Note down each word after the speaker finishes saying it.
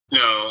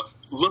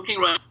looking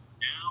right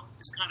now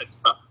is kind of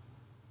tough.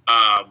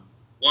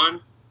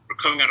 One, we're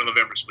coming out of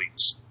November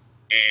sweeps,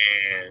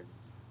 and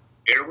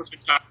everyone's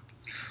retired.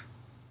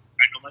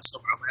 I know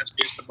myself. Our last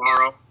day is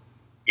tomorrow.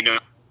 You know,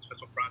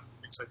 special projects,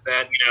 things like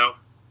that. You know,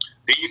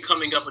 then you're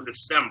coming up in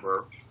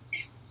December.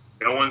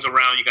 No one's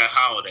around. You got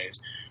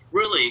holidays.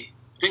 Really,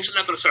 things are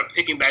not going to start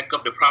picking back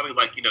up. They're probably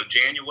like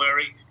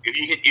January. If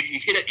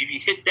you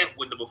hit that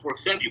window before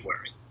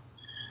February,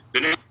 the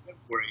next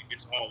February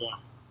it's all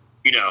on.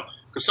 You know,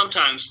 because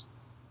sometimes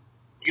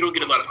you don't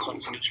get a lot of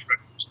calls from news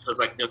directors because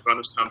around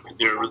this time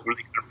they're really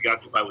kind of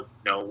preoccupied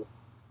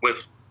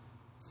with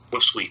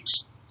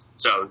sweeps.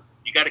 So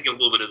you got to get a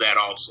little bit of that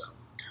also.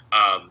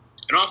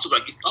 And also,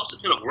 it also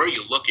depends on where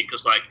you're looking,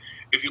 because,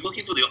 if you're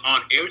looking for the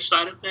on-air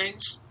side of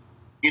things,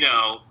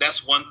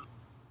 that's one.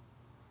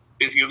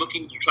 If you're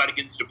looking to try to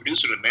get into the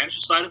producer and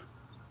manager side of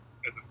things,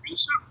 as a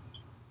producer,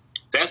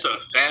 that's a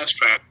fast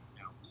track.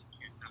 Now, we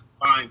cannot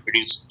find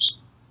producers,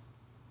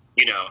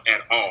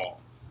 at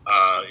all.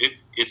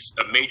 It's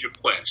a major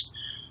quest.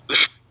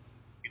 If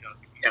you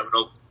have an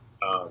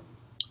open,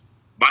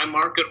 my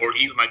market or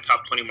even my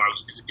top 20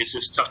 markets, it's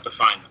just tough to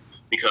find them,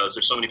 because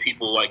there's so many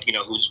people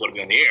who just want to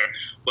be on the air.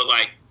 But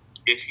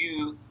if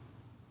you're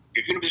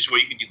in a position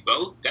where you can do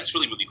both, that's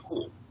really, really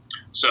cool.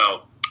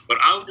 So, but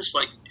I would just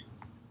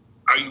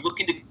are you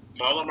looking to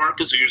smaller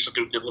markets, or you're just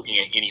looking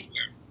at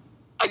anywhere?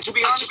 To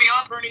be honest,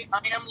 Bernie, I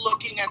am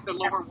looking at the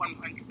lower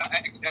 100,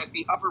 at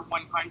the upper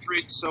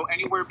 100, so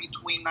anywhere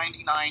between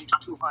 99 to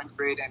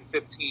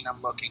 215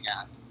 I'm looking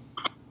at.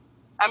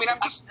 I mean,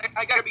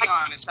 I got to be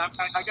honest. I got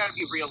to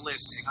be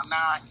realistic. I'm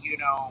not,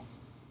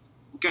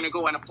 going to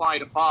go and apply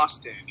to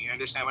Boston. You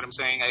understand what I'm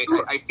saying?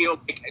 I feel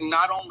like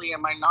not only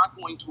am I not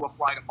going to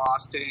apply to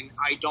Boston,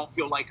 I don't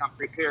feel like I'm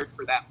prepared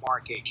for that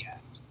market yet.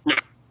 No,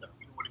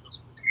 you don't want to go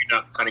somewhere you're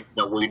not kind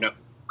of, where you're not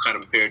kind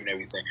of prepared and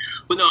everything.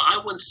 But no, I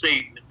wouldn't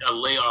say a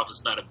layoff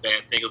is not a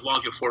bad thing, as long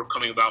as you're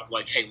forthcoming about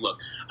hey, look,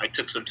 I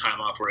took some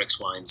time off for X,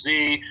 Y, and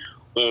Z,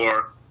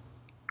 or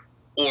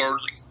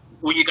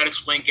when you got to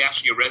explain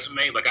gaps in your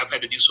resume, I've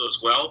had to do so as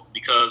well,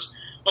 because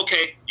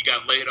okay, you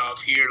got laid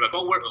off here,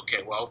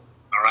 okay, well,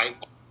 all right,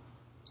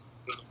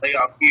 there's a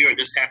layoff here,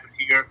 this happened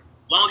here.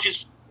 As long as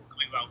you're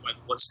talking about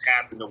what's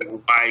happened or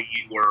why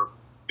you were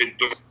been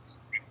doing,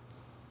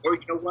 or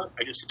you know what,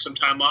 I just took some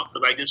time off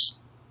because I just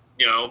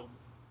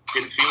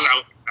didn't feel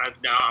it.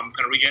 Now I'm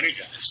kind of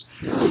re-energized.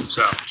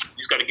 So you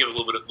just got to give a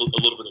little bit of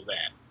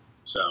that.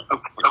 So,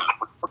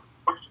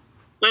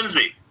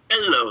 Lindsay,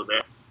 hello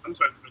there. I'm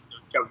sorry for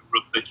jumping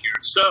real quick here.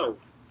 So,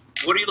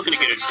 what are you looking to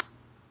get into?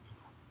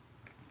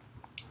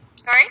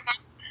 Sorry?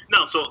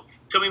 No. So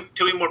tell me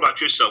more about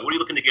yourself. What are you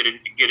looking to get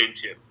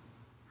into?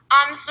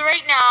 So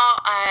right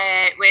now,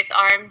 with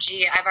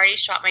RMG, I've already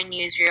shot my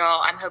newsreel.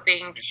 I'm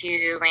hoping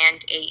to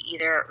land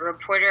either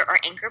reporter or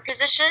anchor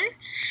position.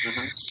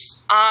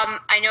 Mm-hmm.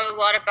 I know a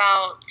lot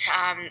about,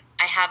 I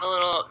have a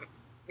little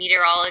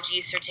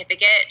meteorology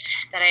certificate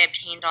that I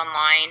obtained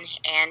online,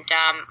 and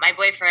my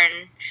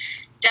boyfriend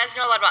does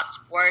know a lot about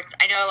sports.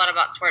 I know a lot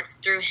about sports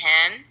through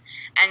him,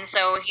 and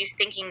so he's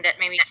thinking that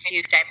maybe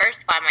to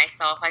diversify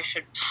myself, I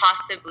should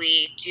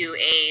possibly do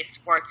a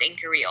sports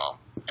anchor reel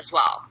as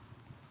well.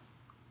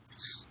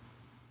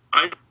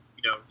 If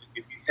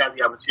you have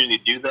the opportunity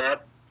to do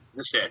that, as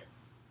I said,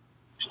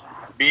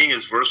 being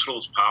as versatile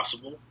as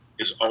possible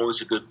is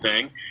always a good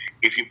thing.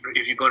 If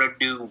you're going to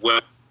do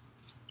well,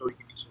 you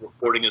can do some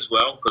reporting as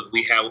well, because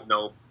we have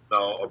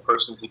a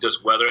person who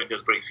does weather and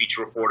does great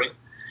feature reporting.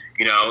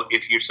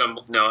 If you're and some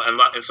of our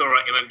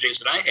MMJs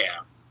that I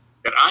have,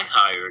 that I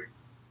hired,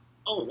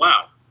 oh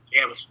wow, they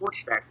have a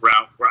sports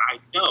background where I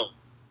know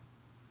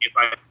if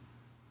I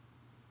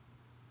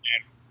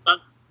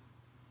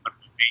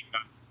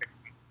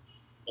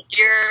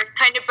You're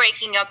kind of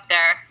breaking up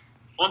there.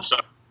 Oh, I'm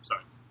sorry.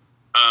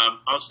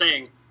 I was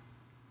saying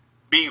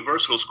being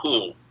versatile is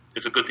cool.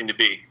 It's a good thing to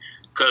be,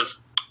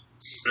 because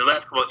the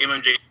last couple of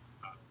MMJ,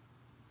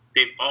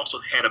 they've also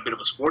had a bit of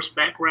a sports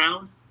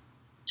background.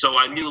 So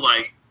I knew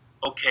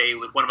okay,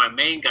 with one of my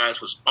main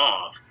guys was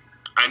off,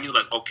 I knew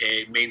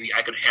okay, maybe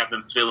I could have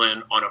them fill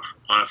in on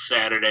a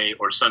Saturday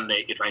or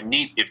Sunday if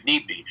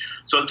need be.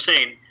 So I'm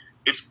saying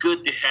it's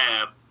good to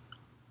have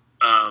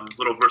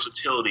little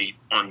versatility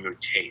on your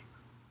tape.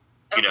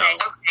 Okay.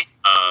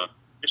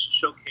 Just to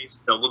showcase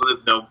a little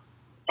bit of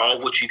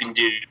all what you can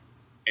do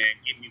and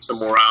give you some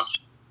more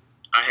options.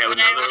 I have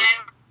another.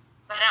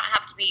 But I don't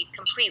have to be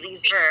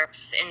completely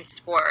versed in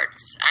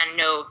sports and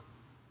know,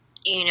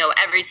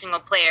 every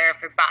single player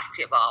for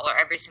basketball or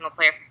every single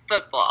player for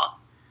football.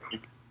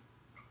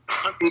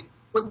 It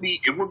would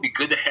be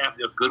good to have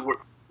a good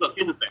work. Look,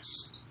 here's the thing.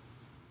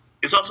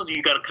 It's also that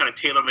you got to kind of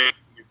tailor make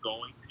what you're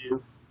going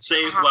to. Say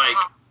if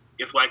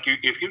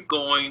you're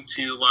going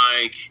to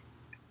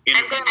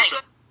I'm going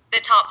to the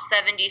top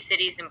 70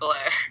 cities and below.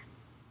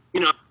 You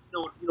know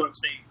what I'm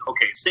saying?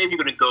 Okay, say if you're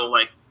going to go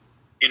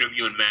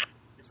interview in Manchester,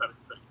 just out of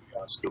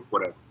curiosity or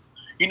whatever.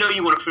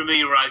 You want to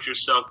familiarize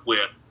yourself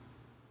with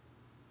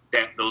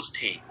those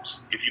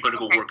teams if you're going to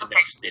go work in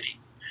that city.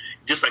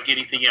 Just like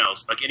anything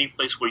else, like any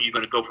place where you're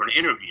going to go for an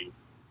interview,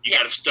 You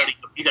got to study.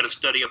 You got to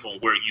study up on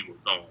where you were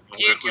going.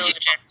 Due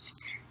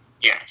diligence.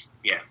 Yes.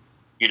 Yeah.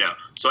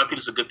 So I think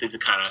it's a good thing to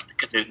kind of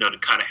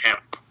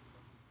have.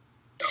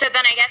 So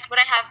then I guess what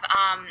I have,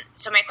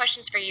 so my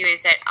questions for you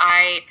is that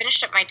I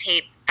finished up my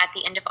tape at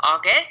the end of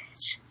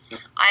August.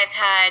 I've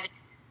had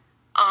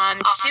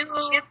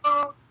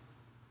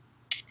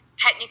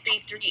technically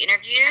 3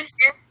 interviews,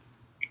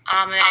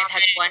 and I've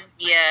had one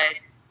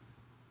via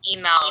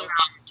email,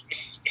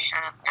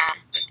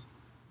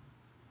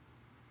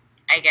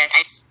 I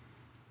guess,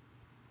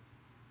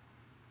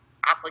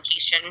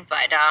 application,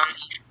 but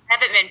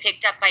haven't been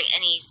picked up by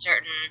any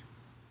certain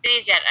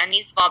cities yet, and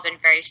these have all been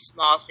very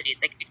small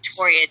cities like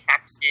Victoria,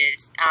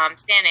 Texas,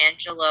 San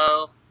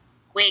Angelo,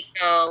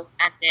 Waco,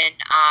 and then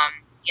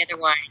the other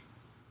one,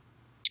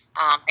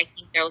 I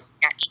think they're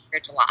looking at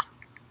Anchorage,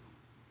 Alaska.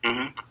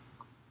 Mm-hmm.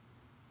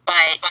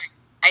 But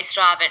I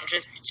still haven't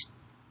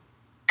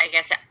I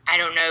guess I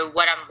don't know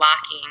what I'm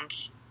lacking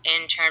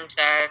in terms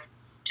of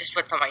just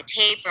what's on my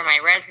tape or my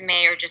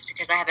resume, or just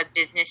because I have a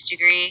business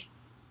degree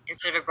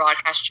instead of a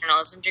broadcast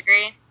journalism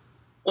degree.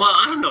 Well,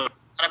 I don't know.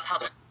 A lot of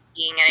public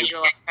speaking, and I do a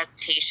lot of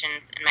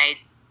presentations in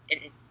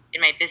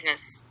my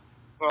business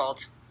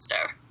world. So,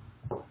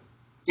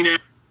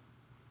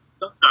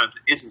 sometimes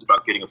it isn't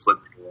about getting a foot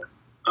in the door.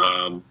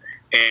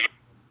 And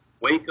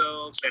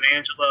Waco, San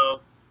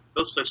Angelo,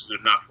 those places are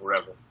not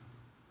forever.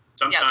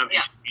 Sometimes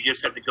you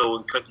just have to go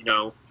and cut. You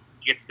have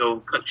to go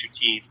and cut your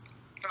teeth,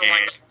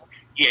 and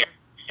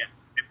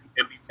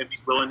and be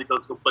willing to go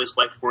to a place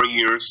like for a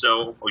year or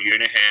so, or a year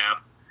and a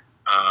half,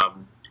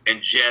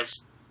 and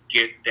just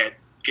get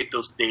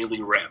those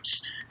daily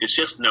reps. It's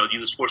just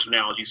use a sports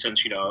analogy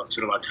since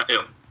sort of like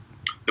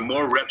the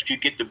more reps you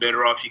get, the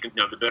better off you can.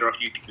 The better off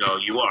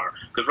you are.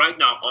 Because right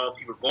now, all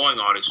people are going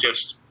on is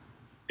just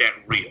that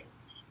reel.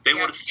 They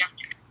want to see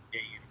day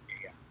in,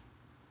 day out,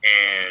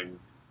 and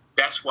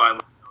that's why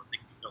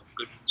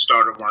good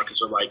starter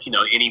markets are like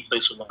any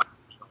place from down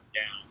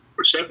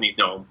or 70,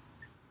 or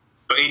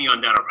 80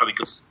 on down are probably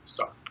good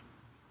start.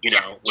 Which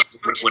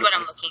is what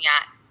I'm looking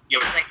at.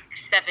 It's like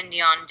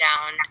 70 on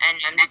down,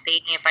 and I'm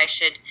debating if I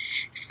should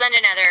spend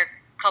another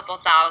couple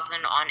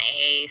thousand on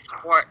a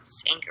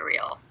sports anchor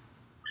reel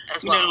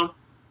as well.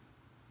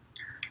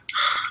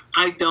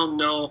 I don't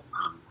know.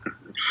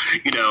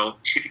 I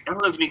don't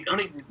know if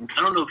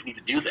you need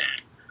to do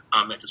that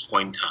at this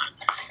point in time.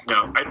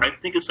 No, I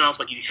think it sounds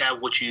like you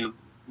have what you've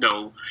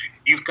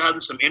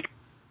gotten some interest,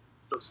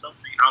 so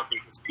something out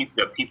there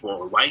that people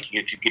are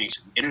liking it. You're getting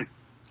some interest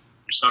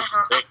or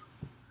something.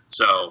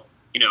 So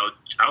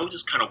I would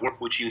just kind of work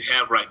what you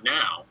have right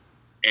now,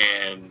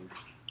 and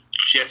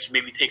just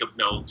maybe think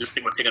about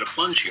taking a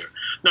plunge here.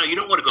 Now, you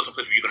don't want to go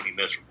someplace where you're going to be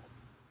miserable.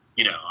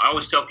 I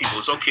always tell people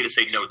it's okay to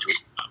say no to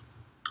it.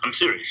 I'm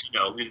serious.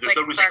 There's like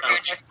no reason. Fargo,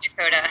 North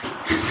Dakota.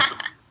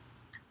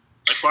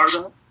 Like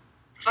Fargo?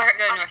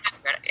 Fargo, North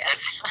Dakota.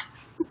 Yes.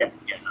 Yeah.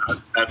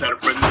 I've had a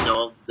friend. I've had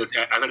a friend of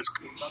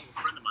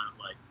mine.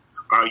 Like,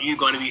 are you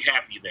going to be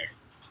happy there?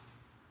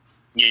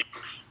 Yeah.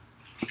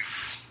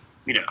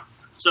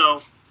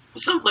 So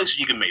some places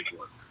you can make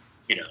work.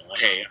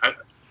 Hey,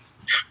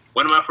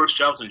 one of my first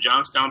jobs in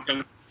Johnstown,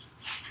 Pennsylvania.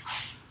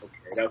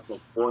 Okay, that's the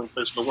most boring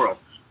place in the world.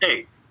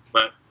 Hey,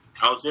 but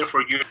I was there for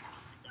a year.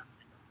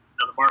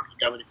 Another market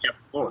got me to Tampa,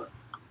 Florida.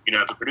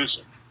 As a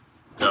producer.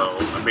 So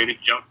I made a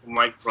jump from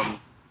 90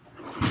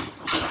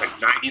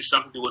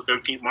 something to a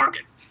 13th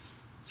market.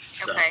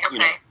 So,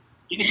 okay.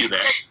 You can do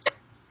that.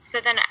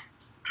 So then,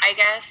 I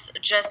guess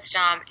just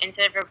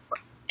instead of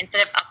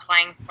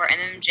applying for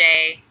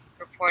MMJ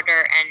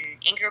reporter and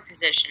anchor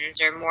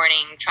positions or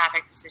morning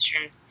traffic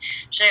positions,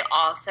 should I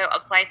also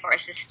apply for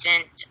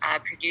assistant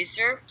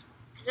producer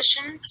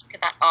positions?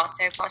 Could that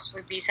also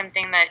possibly be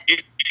something that?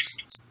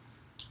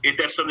 If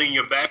that's something in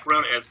your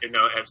background as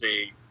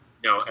a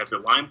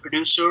line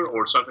producer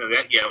or something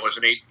like that, or as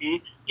an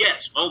AP,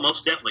 yes,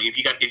 most definitely. If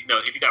you got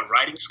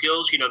writing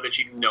skills, that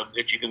you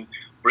can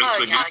bring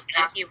to a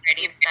newscast. Like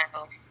writing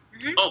style.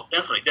 Mm-hmm. Oh,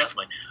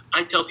 definitely.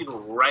 I tell people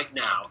right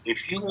now,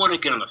 if you want to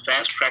get on the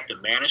fast track to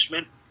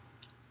management,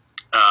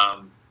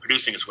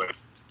 producing is where.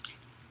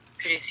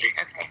 Producing,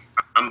 okay.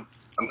 I'm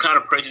kind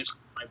of prejudiced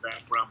in my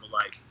background, but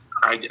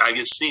I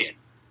just see it.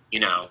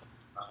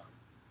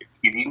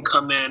 If you can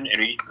come in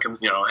and you can come,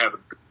 have a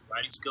good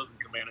writing skills and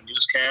command a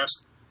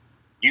newscast,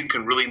 you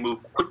can really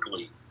move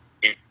quickly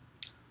and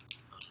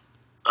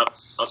up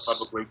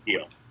a great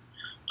deal.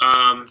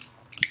 Let's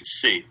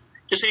see.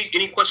 Just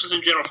any questions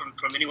in general from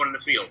anyone in the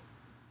field?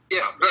 Yeah,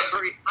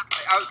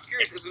 I was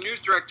curious, as a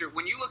news director,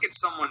 when you look at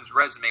someone's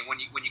resume, when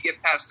you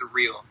get past the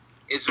reel,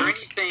 is there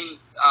anything,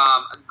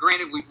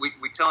 granted we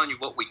telling you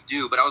what we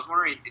do, but I was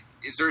wondering,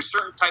 is there a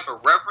certain type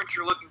of reference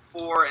you're looking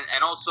for,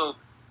 and also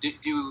do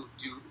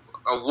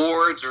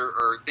awards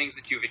or things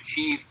that you've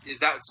achieved, is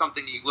that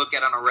something you look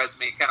at on a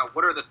resume? Kind of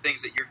what are the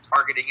things that you're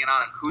targeting in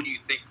on, and who do you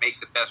think make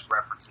the best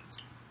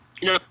references?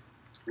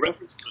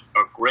 References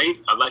are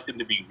great. I like them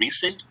to be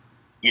recent,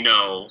 if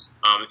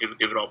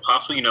at all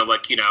possible.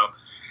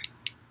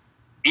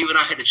 even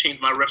I had to change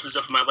my references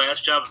up for my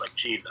last job. I was like,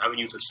 geez, I haven't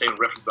used the same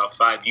reference about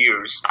 5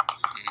 years.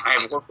 I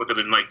haven't worked with them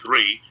in like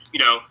 3. You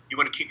know, you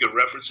want to keep your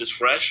references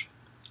fresh.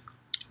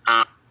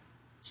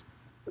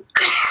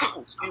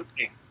 Excuse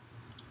me.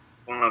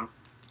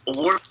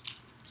 Awards,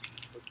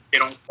 they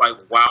don't quite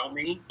wow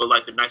me, but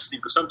like the nice thing,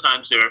 because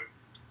sometimes you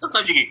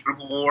get group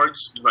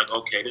awards. You're like,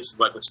 okay, this is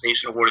like a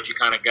station award that you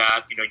kind of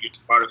got. You know, you're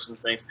part of some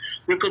things.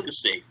 They're good to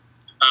see.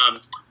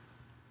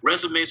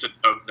 Resumes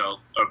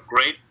are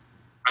great.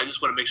 I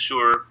just want to make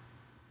sure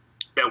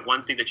that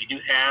one thing that you do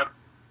have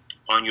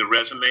on your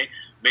resume,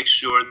 make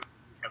sure that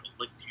you have a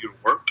link to your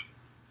work.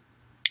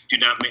 Do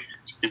not make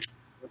this.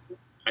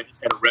 I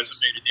just had a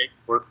resume today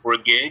for a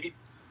gig.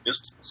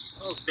 There's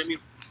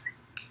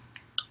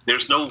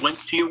no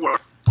link to your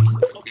work.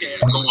 Okay, I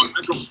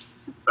go to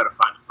try to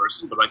find the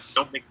person, but like,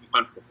 don't make me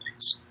hunt for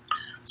things.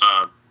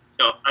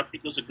 You know, I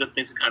think those are good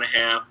things to kind of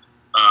have.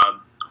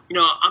 You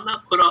know, I'm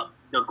not put up.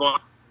 You know, going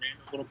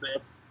a little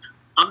bit.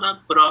 I'm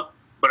not put up,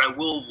 but I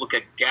will look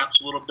at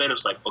gaps a little bit.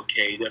 It's like,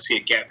 okay, I see a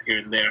gap here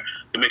and there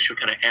to make sure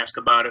kind of ask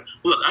about it.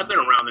 Look, I've been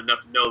around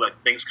enough to know like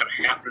things kind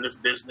of happen in this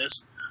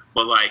business,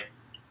 but like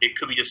it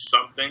could be just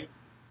something,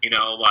 you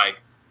know, like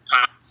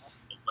time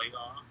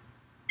layoff.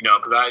 You know,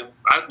 because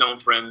I've known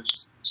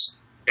friends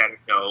that, you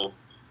know,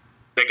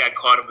 they got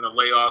caught up in the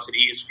layoffs at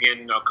ESPN,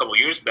 you know, a couple of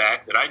years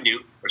back that I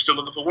knew are still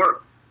looking for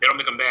work. They don't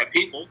make them bad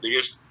people. They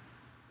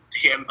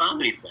haven't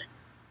found anything.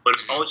 But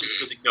it's always just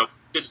good to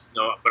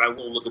know. But I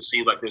will look and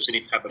see like there's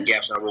any type of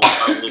gaps, and I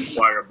will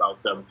inquire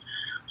about them.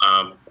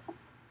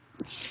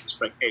 It's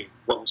like, hey,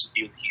 what was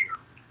the deal here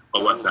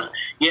or whatnot?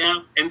 Yeah,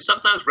 and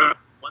sometimes one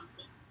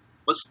thing,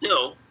 but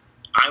still,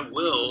 I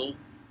will,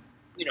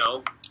 you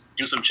know,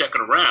 do some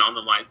checking around.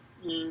 I'm like,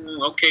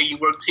 okay, you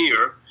worked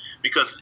here, because